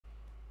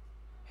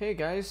Hey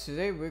guys,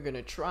 today we're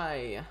gonna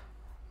try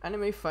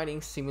Anime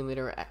Fighting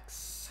Simulator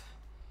X.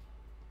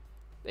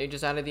 They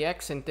just added the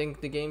X and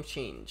think the game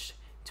changed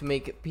to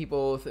make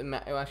people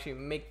actually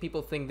make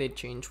people think they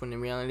changed when in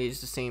reality it's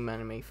the same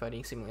Anime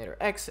Fighting Simulator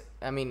X.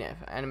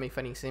 Anime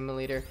Fighting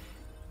Simulator,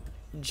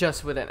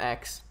 just with an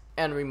X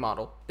and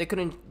remodel. They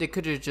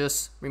could have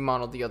just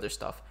remodeled the other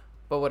stuff,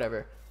 but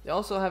whatever. They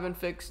also haven't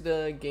fixed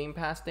the Game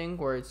Pass thing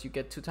where it's you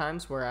get 2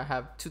 times, where I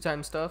have 2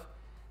 times stuff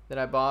that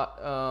I bought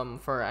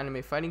for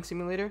Anime Fighting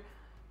Simulator.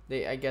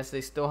 I guess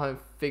they still haven't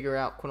figured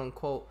out, quote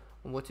unquote,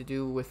 what to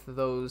do with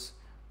those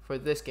for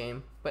this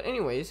game. But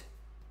anyways,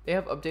 they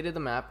have updated the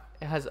map.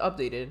 It has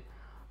updated.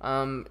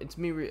 It's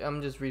me.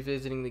 I'm just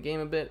revisiting the game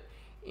a bit,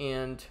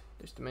 and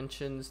there's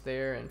dimensions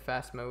there and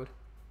fast mode.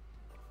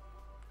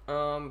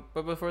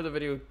 But before the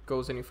video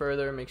goes any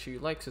further, make sure you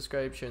like,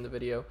 subscribe, share the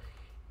video,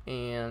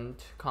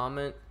 and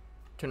comment.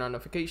 Turn on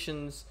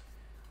notifications.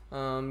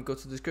 Go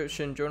to the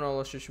description, join all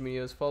our social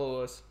medias,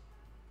 follow us.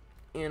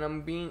 And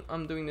I'm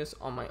doing this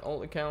on my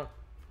alt account,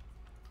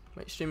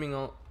 my streaming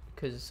alt,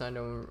 because I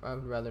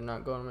would rather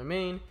not go on my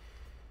main,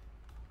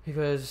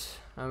 because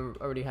I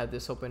already had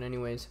this open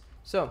anyways.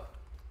 So,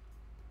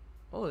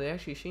 oh, they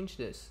actually changed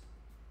this.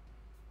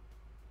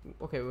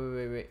 Okay,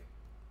 wait.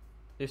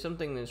 There's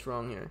something that's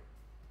wrong here.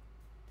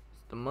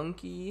 It's the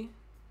monkey,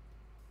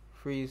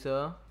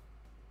 Frieza.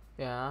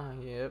 Yeah,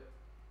 yep.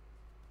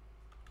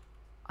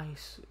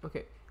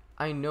 Okay,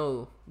 I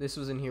know this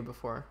was in here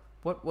before.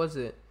 What was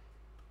it?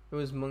 It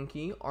was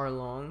Monkey,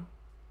 Arlong,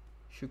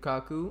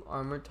 Shukaku,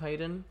 Armor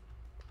Titan.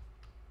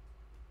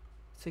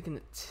 It's like in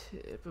the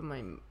tip of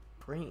my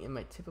brain, in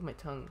my tip of my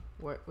tongue.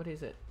 What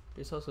is it?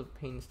 There's also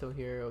pain still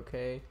here.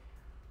 Okay.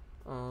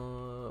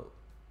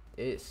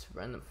 It's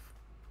random.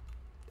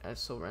 That's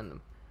so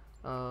random.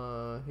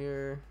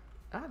 Here.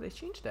 They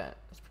changed that.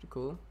 That's pretty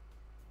cool.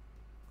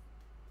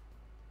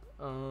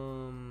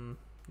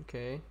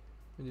 Okay.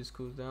 It just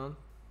cools down.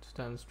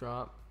 2 times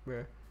drop.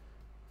 Rare.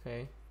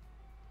 Okay.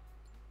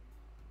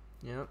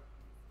 Yep.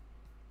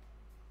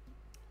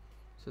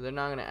 So they're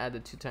not gonna add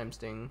the 2 times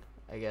thing,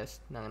 I guess.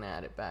 Not gonna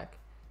add it back.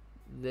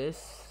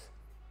 This,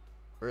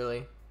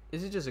 really?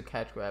 This is just a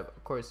catch grab.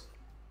 Of course,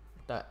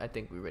 I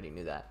think we already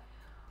knew that.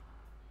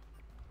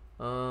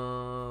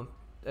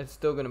 That's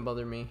still gonna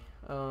bother me.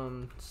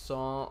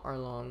 Saw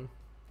Arlong,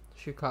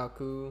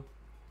 Shikaku.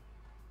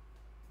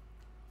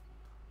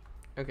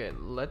 Okay,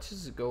 let's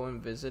just go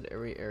and visit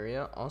every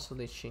area. Also,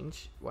 they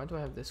changed. Why do I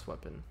have this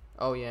weapon?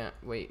 Oh yeah.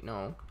 Wait,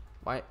 no.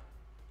 Why?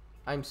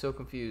 I'm so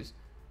confused.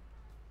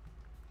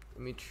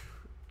 Let me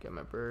get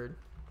my bird.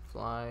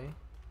 Fly.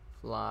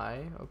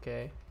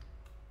 Okay.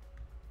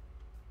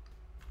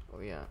 Oh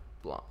yeah.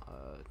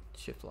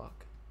 Shift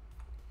lock.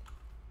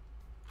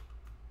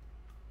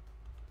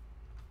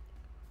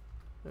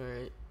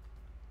 Alright.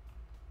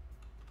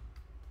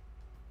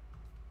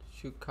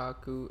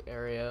 Shukaku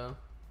area.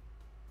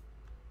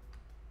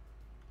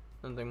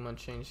 Nothing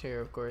much changed here,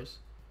 of course.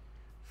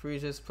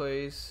 Frieza's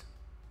place.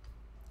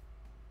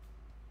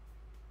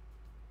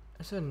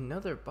 There's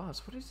another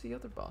boss. What is the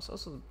other boss?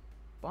 Also,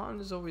 Bond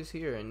is always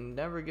here and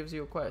never gives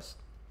you a quest.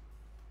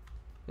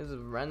 There's a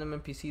random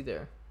NPC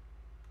there.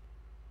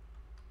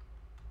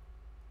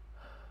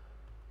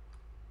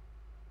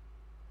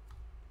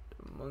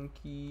 The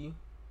monkey.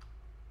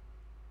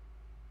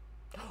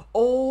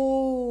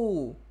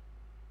 Oh!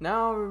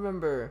 Now I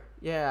remember.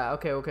 Yeah,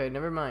 okay,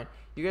 never mind.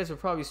 You guys were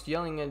probably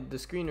yelling at the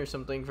screen or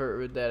something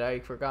for that I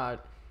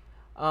forgot.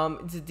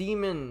 It's a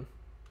demon.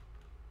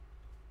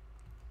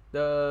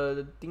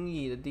 The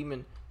thingy, the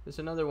demon. There's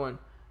another one.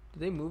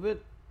 Did they move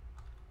it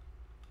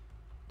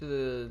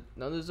to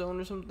another zone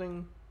or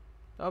something?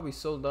 That would be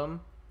so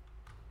dumb.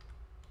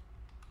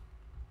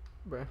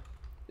 Bruh.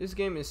 This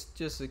game is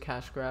just a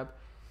cash grab.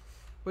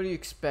 What do you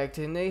expect?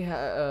 And they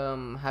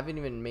haven't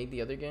even made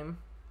the other game.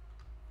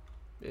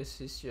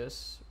 This is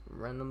just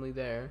randomly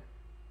there.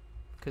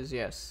 Cause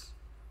yes.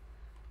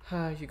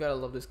 You gotta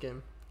love this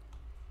game.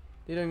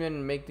 They don't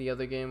even make the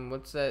other game.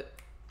 What's that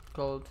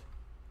called?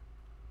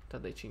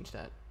 Thought they changed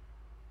that.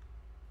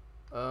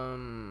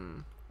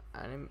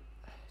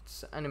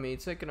 It's anime.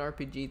 It's like an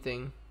RPG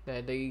thing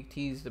that they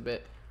teased a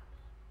bit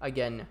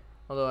again.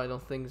 Although I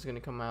don't think it's gonna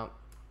come out.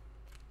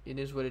 It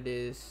is what it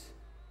is.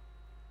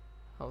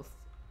 Health,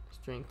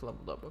 strength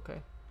leveled up.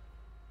 Okay.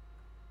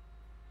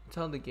 That's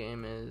how the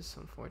game is.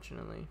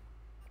 Unfortunately,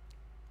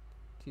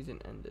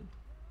 season ended.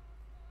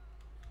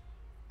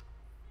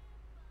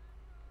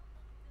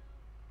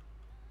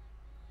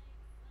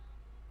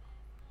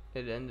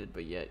 It ended,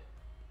 but yet.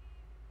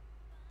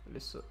 It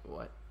is so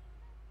what?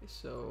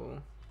 So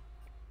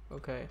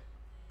okay.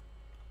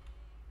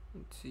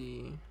 Let's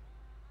see.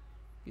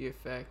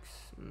 VFX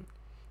and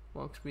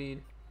walk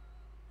speed.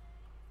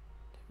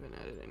 Haven't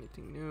added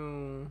anything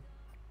new.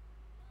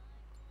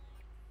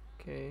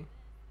 Okay.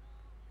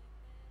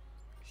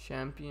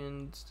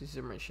 Champions. These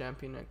are my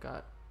champion I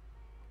got.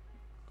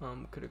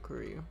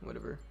 Kutakuri,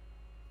 whatever.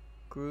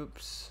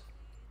 Groups.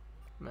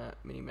 Map,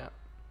 mini map.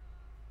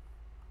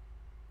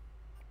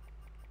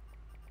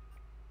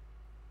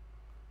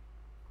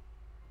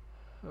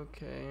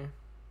 Okay.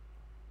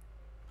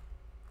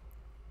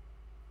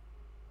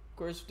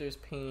 course, there's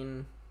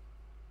pain.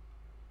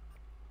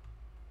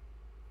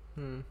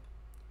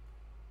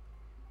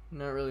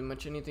 Not really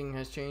much. Anything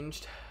has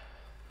changed.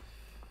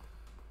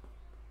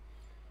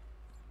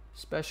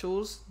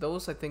 Specials,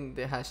 those I think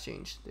that has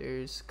changed.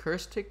 There's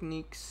curse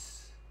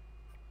techniques,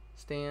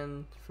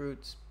 stand,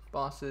 fruits,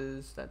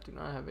 bosses that do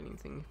not have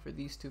anything for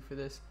these two for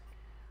this.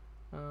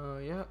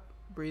 Yeah,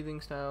 breathing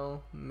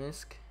style,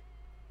 misc,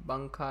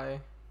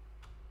 bankai.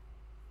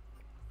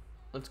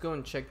 Let's go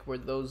and check where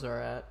those are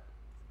at.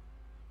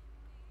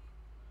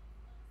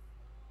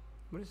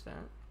 What is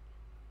that?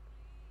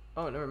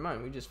 Oh, never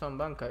mind. We just found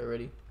bankai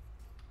already.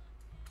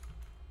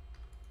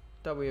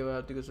 Thought we would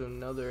have to go to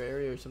another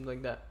area or something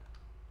like that.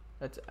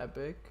 That's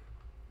epic.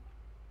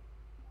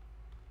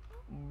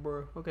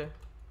 Bruh, okay.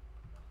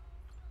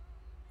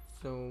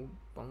 So,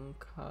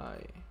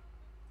 bankai.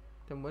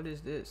 Then what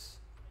is this?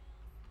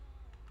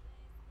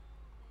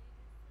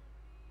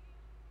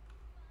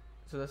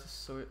 So that's a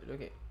sword,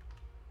 okay.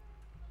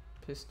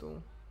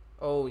 Pistol.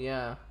 Oh,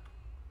 yeah.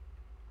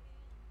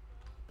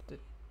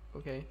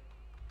 Okay.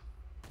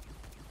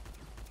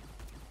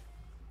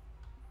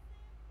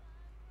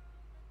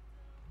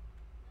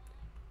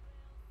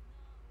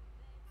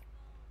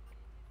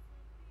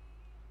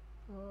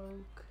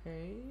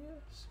 Okay,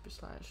 super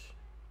slash.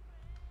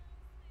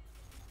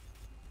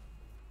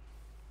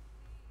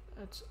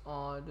 That's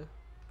odd.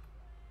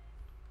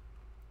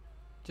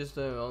 Just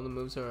all the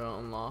moves are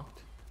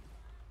unlocked.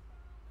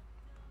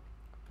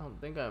 I don't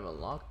think I've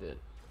unlocked it.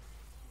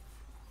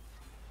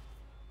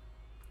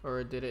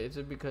 Or did it? Is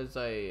it because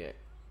I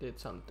did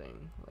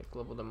something? Like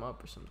leveled them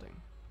up or something?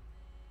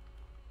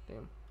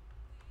 Damn.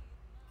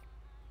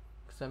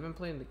 Because I've been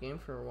playing the game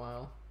for a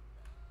while.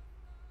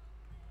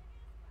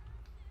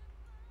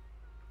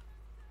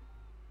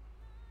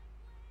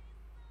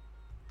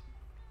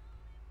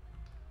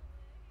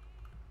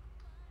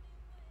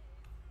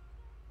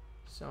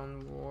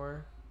 Sound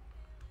War,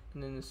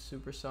 and then the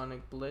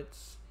Supersonic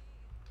Blitz.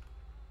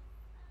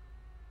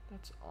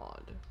 That's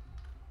odd.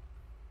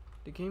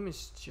 The game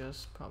is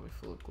just probably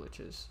full of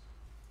glitches,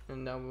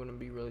 and that wouldn't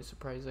be really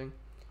surprising.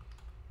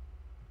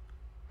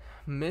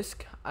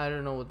 Misc, I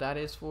don't know what that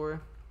is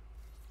for.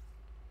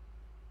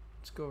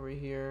 Let's go over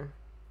here,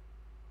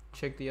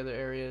 check the other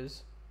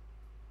areas.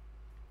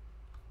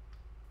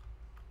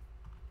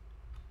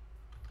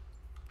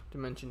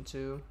 Dimension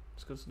 2,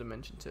 let's go to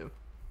Dimension 2.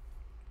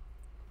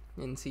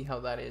 And see how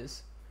that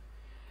is.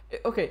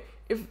 Okay,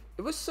 if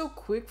it was so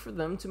quick for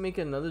them to make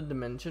another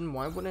dimension,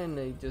 why wouldn't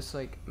they just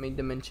like make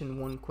Dimension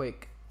 1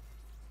 quick?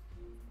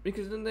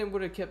 Because then they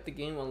would have kept the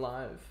game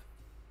alive.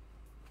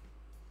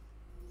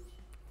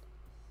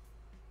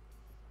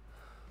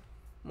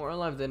 More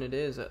alive than it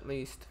is, at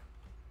least.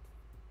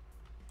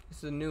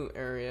 It's a new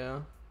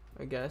area,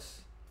 I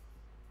guess.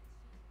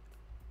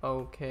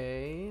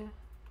 Okay.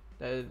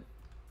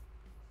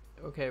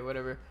 Okay,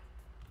 whatever.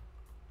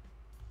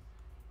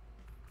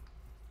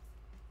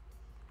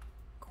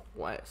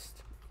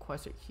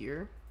 Quests are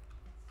here.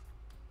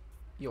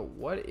 Yo,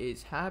 what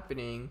is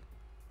happening?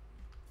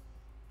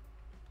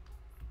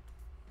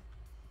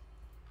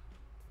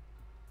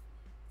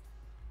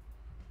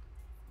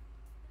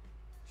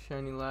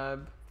 Shiny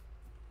Lab.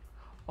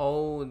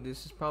 Oh,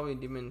 this is probably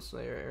Demon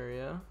Slayer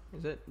area.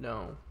 Is it?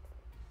 No.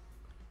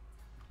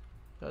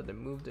 God, they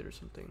moved it or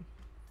something.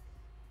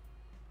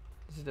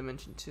 This is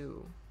Dimension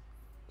 2.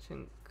 It's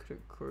in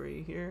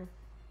Katakuri here.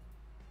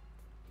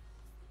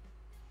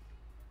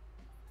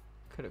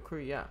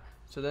 Katakuri, yeah.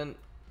 So then,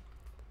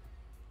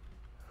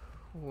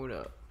 hold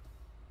up.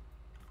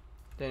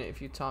 Then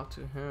if you talk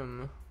to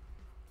him,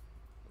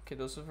 okay,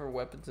 those are for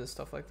weapons and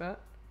stuff like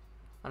that.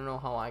 I don't know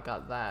how I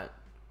got that,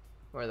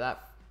 where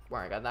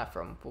I got that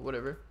from, but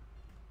whatever.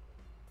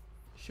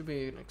 Should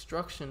be an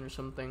instruction or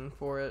something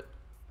for it.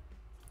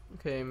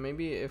 Okay,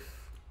 maybe if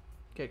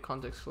get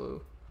context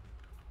clue.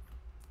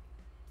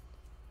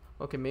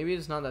 Okay, maybe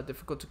it's not that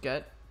difficult to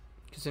get,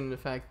 considering the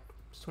fact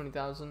it's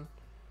 20,000.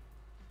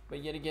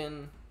 But yet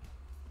again,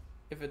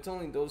 if it's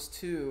only those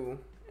two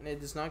and it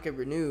does not get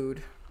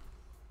renewed,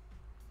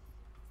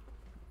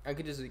 I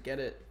could just get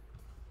it.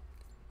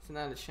 It's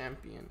not a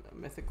champion, a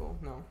mythical,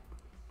 no.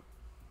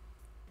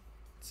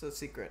 It's a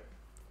secret.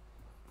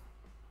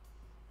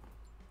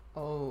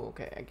 Oh,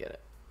 okay, I get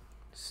it.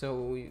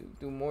 So you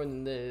do more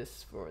than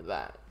this for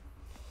that.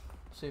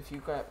 So if you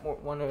got more,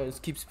 one of us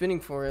keep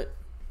spinning for it.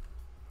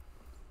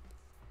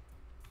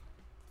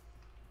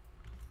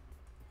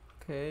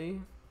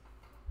 Okay.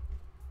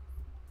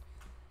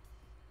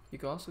 You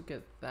can also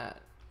get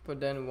that, but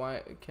then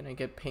why can I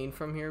get pain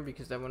from here?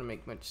 Because that wouldn't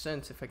make much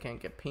sense if I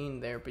can't get pain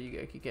there, but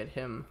I could get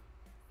him.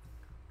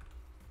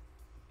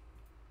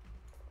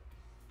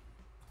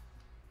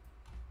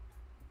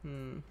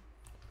 So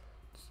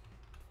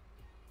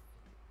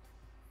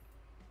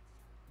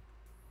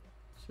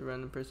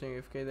random person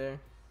AFK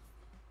there.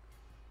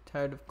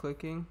 Tired of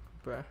clicking?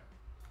 Bruh.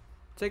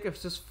 It's like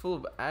it's just full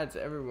of ads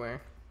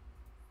everywhere.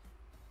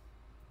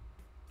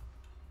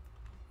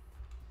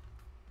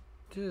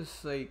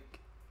 Just like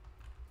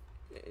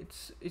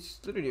it's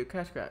literally a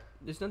cash grab.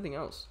 There's nothing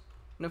else.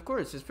 And of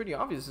course, it's pretty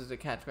obvious it's a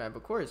cash grab,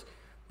 of course.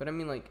 But I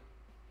mean, like,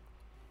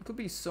 it could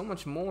be so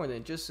much more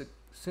than just a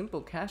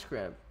simple cash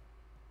grab.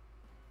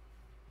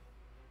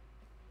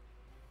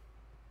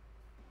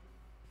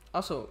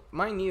 Also,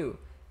 mind you,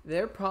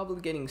 they're probably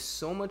getting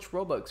so much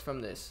Robux from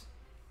this.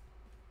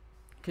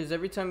 Because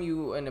every time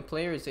a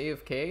player is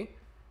AFK,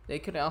 they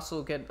could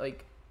also get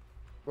like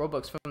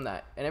Robux from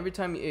that. And every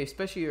time,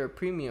 especially you're a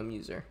premium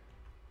user,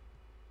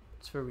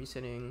 it's for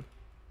resetting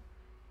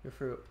your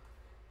fruit.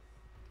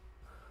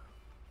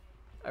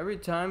 Every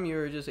time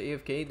you're just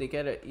AFK, they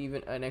get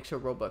even an extra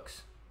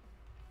Robux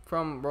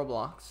from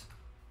Roblox.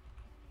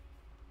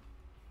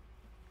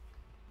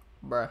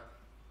 Bruh.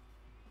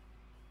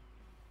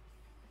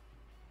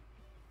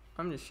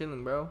 I'm just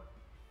chilling, bro.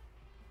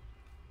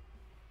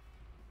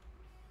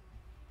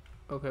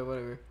 Okay,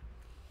 whatever.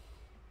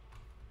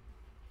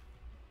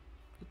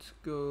 Let's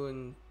go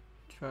and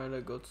try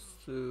to go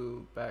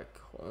to back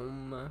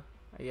home,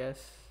 I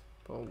guess.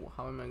 But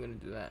how am I gonna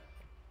do that?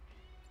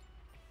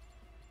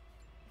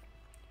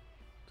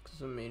 It's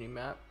a mini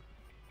map.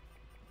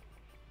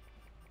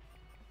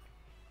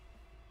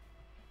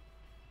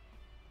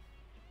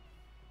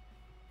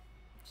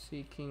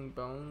 Seeking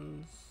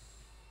bones.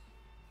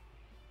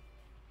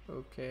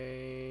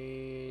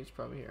 Okay, it's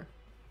probably here.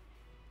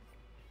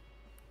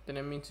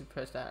 Didn't mean to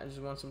press that. I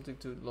just want something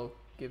to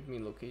give me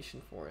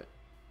location for it.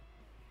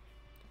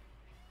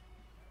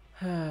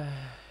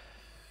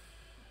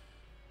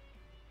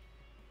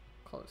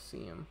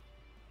 Coliseum.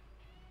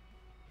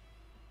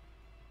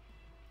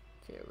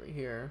 Okay, over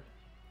here.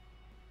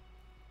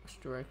 Which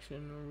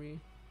direction are we?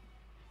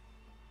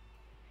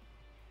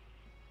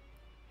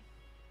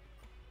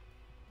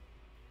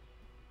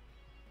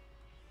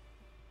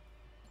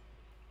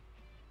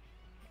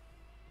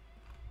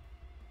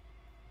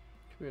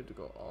 We have to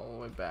go all the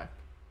way back.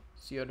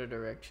 It's the other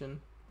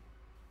direction.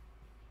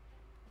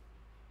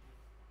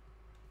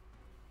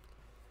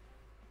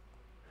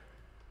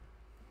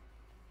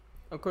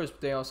 Of course,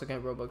 they also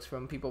get Robux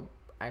from people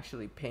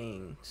actually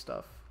paying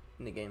stuff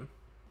in the game.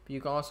 But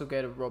you can also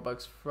get a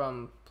Robux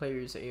from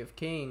players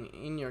AFKing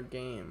in your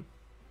game.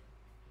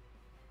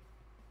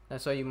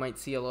 That's why you might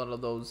see a lot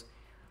of those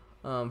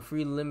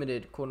free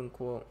limited, quote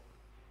unquote.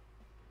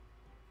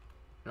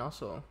 And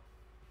also,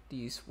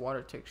 these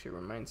water texture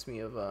reminds me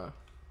of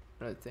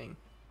another thing.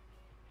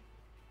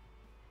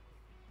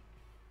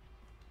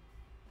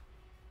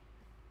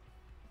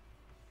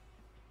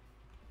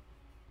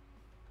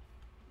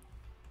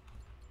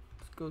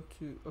 Let's go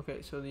to,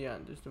 okay, so yeah,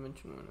 there's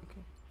dimension 1,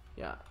 okay.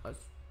 Yeah, I was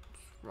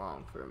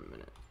wrong for a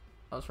minute.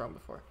 I was wrong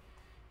before.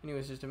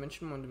 Anyways, there's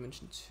dimension 1,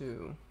 dimension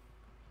 2.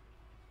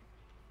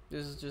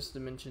 This is just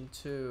dimension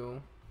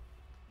 2.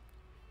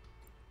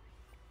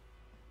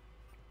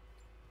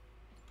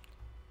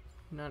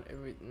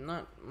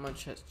 Not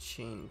much has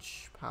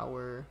changed.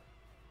 Power.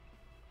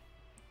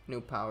 New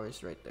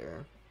powers right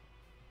there.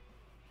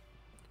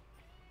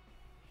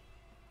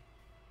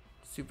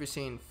 Super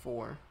Saiyan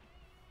 4.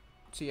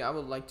 See, I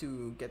would like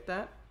to get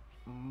that,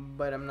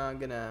 but I'm not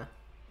gonna,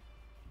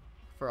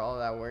 for all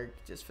that work,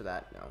 just for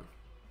that, no.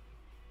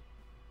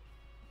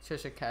 It's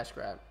just a cash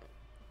grab.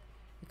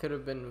 It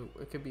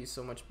could be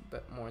so much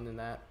more than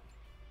that.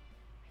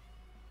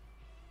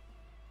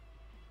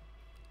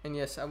 And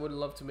yes, I would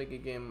love to make a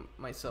game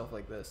myself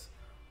like this,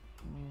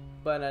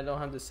 but I don't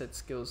have the set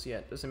skills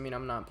yet. Doesn't mean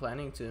I'm not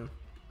planning to.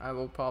 I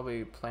will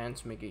probably plan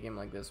to make a game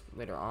like this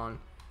later on.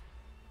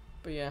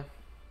 But yeah,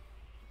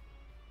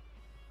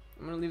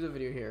 I'm gonna leave the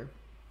video here.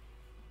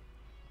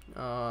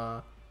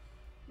 Let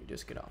me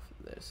just get off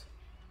of this.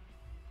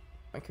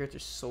 My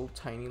character's so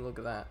tiny, look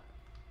at that.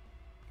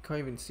 Can't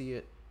even see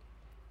it.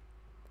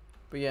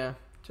 But yeah,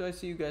 till I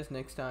see you guys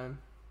next time.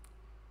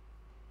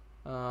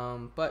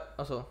 But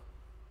also,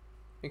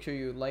 make sure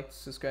you like,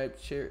 subscribe,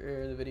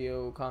 share the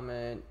video,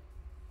 comment,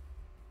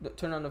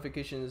 turn on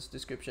notifications,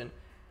 description.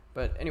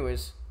 But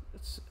anyways,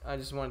 I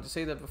just wanted to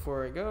say that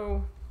before I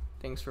go.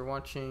 Thanks for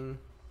watching.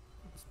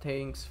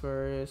 Thanks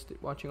for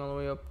watching all the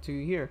way up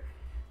to here,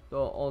 the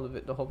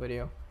whole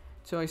video.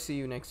 Till I see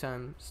you next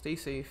time, stay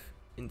safe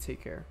and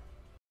take care.